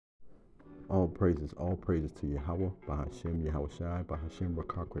All praises to Yahweh, Bahashem, Yahweh Shai, Bahashem,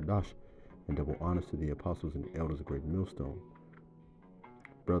 Rakah Kradash, and double honors to the apostles and elders of Great Millstone.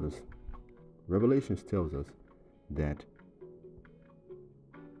 Brothers, Revelations tells us that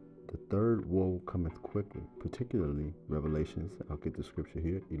the third woe cometh quickly, particularly Revelations, I'll get the scripture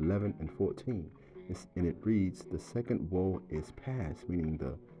here, 11 and 14. And it reads, the second woe is past, meaning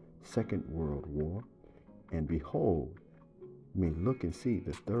the Second World War. And behold, you may look and see,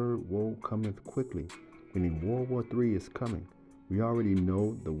 the third woe cometh quickly, meaning World War III is coming. We already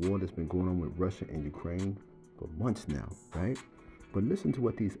know the war that's been going on with Russia and Ukraine for months now, right? But listen to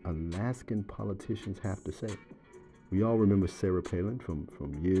what these Alaskan politicians have to say. We all remember Sarah Palin from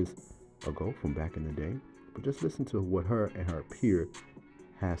years ago, from back in the day. But just listen to what her and her peer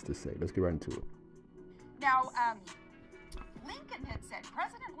has to say. Let's get right into it. Now, Lincoln had said,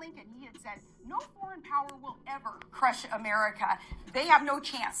 President Lincoln, he had said, no foreign power will ever crush America. They have no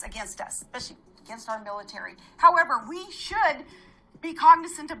chance against us, especially against our military. However, we should be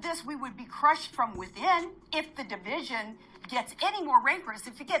cognizant of this. We would be crushed from within if the division gets any more rancorous,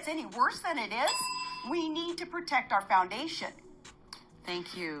 if it gets any worse than it is. We need to protect our foundation.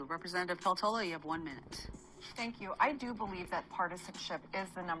 Thank you. Representative Peltola, you have 1 minute. Thank you. I do believe that partisanship is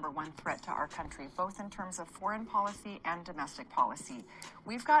the #1 threat to our country, both in terms of foreign policy and domestic policy.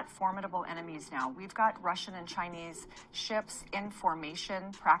 We've got formidable enemies now. We've got Russian and Chinese ships in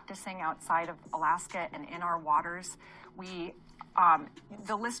formation, practicing outside of Alaska and in our waters.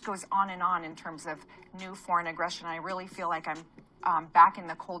 The list goes on and on in terms of new foreign aggression. I really feel like I'm back in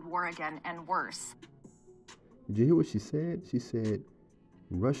the Cold War again, and worse. Did you hear what she said? She said,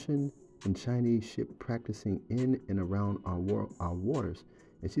 Russian and Chinese ship practicing in and around our waters.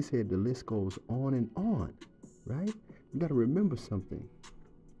 And she said the list goes on and on, right? You got to remember something.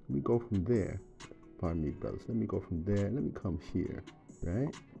 Let me go from there. Pardon me, brothers. Let me go from there. Let me come here,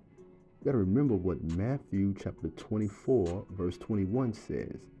 right? You got to remember what Matthew chapter 24, verse 21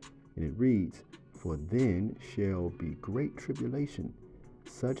 says. And it reads, for then shall be great tribulation,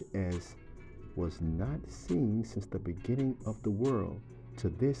 such as was not seen since the beginning of the world to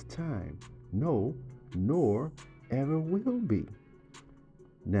this time, no, nor ever will be.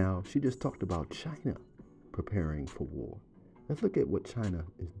 Now, she just talked about China preparing for war. Let's look at what China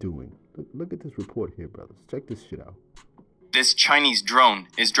is doing. Look at this report here, brothers. Check this shit out. This Chinese drone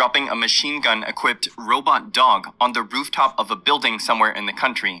is dropping a machine gun-equipped robot dog on the rooftop of a building somewhere in the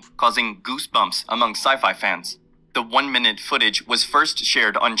country, causing goosebumps among sci-fi fans. The 1-minute footage was first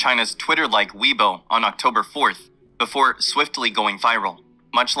shared on China's Twitter-like Weibo on October 4th, before swiftly going viral.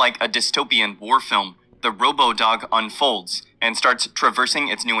 Much like a dystopian war film, the robo-dog unfolds and starts traversing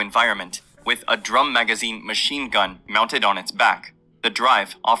its new environment, with a drum magazine machine gun mounted on its back. The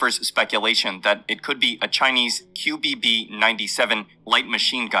drive offers speculation that it could be a Chinese QBB-97 light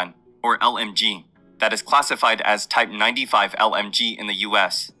machine gun, or LMG, that is classified as Type 95 LMG in the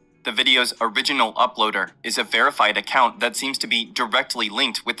US. The video's original uploader is a verified account that seems to be directly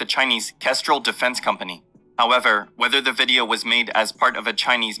linked with the Chinese Kestrel Defense Company. However, whether the video was made as part of a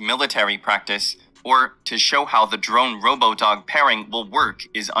Chinese military practice or to show how the drone robo-dog pairing will work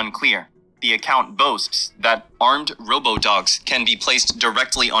is unclear. The account boasts that armed robo-dogs can be placed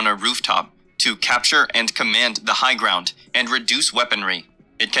directly on a rooftop to capture and command the high ground and reduce weaponry.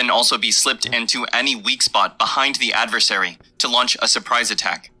 It can also be slipped into any weak spot behind the adversary to launch a surprise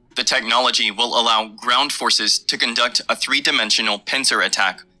attack. The technology will allow ground forces to conduct a 3-dimensional pincer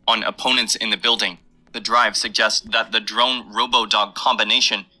attack on opponents in the building. The drive suggests that the drone robo-dog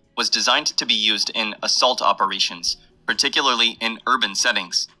combination was designed to be used in assault operations, particularly in urban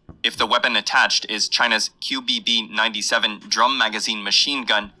settings. If the weapon attached is China's QBB-97 drum magazine machine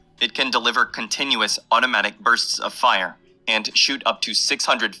gun, it can deliver continuous automatic bursts of fire and shoot up to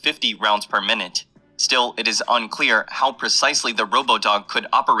 650 rounds per minute. Still, it is unclear how precisely the robo-dog could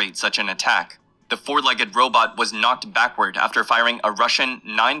operate such an attack. The 4-legged robot was knocked backward after firing a Russian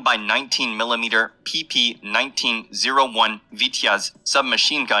 9x19mm PP-1901 Vityaz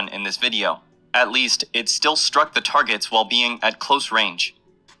submachine gun in this video. At least, it still struck the targets while being at close range.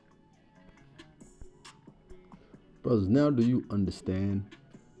 Brothers, now do you understand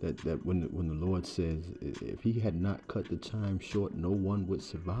that when the Lord says, if he had not cut the time short, no one would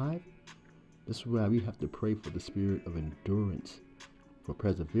survive? This is why we have to pray for the spirit of endurance, for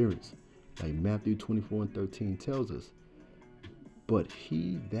perseverance. Like Matthew 24:13 tells us, but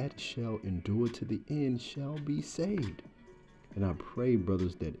he that shall endure to the end shall be saved. And I pray,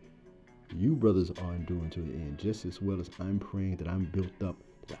 brothers, that you brothers are enduring to the end, just as well as I'm praying that I'm built up,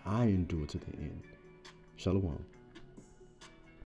 that I endure to the end. Shalom.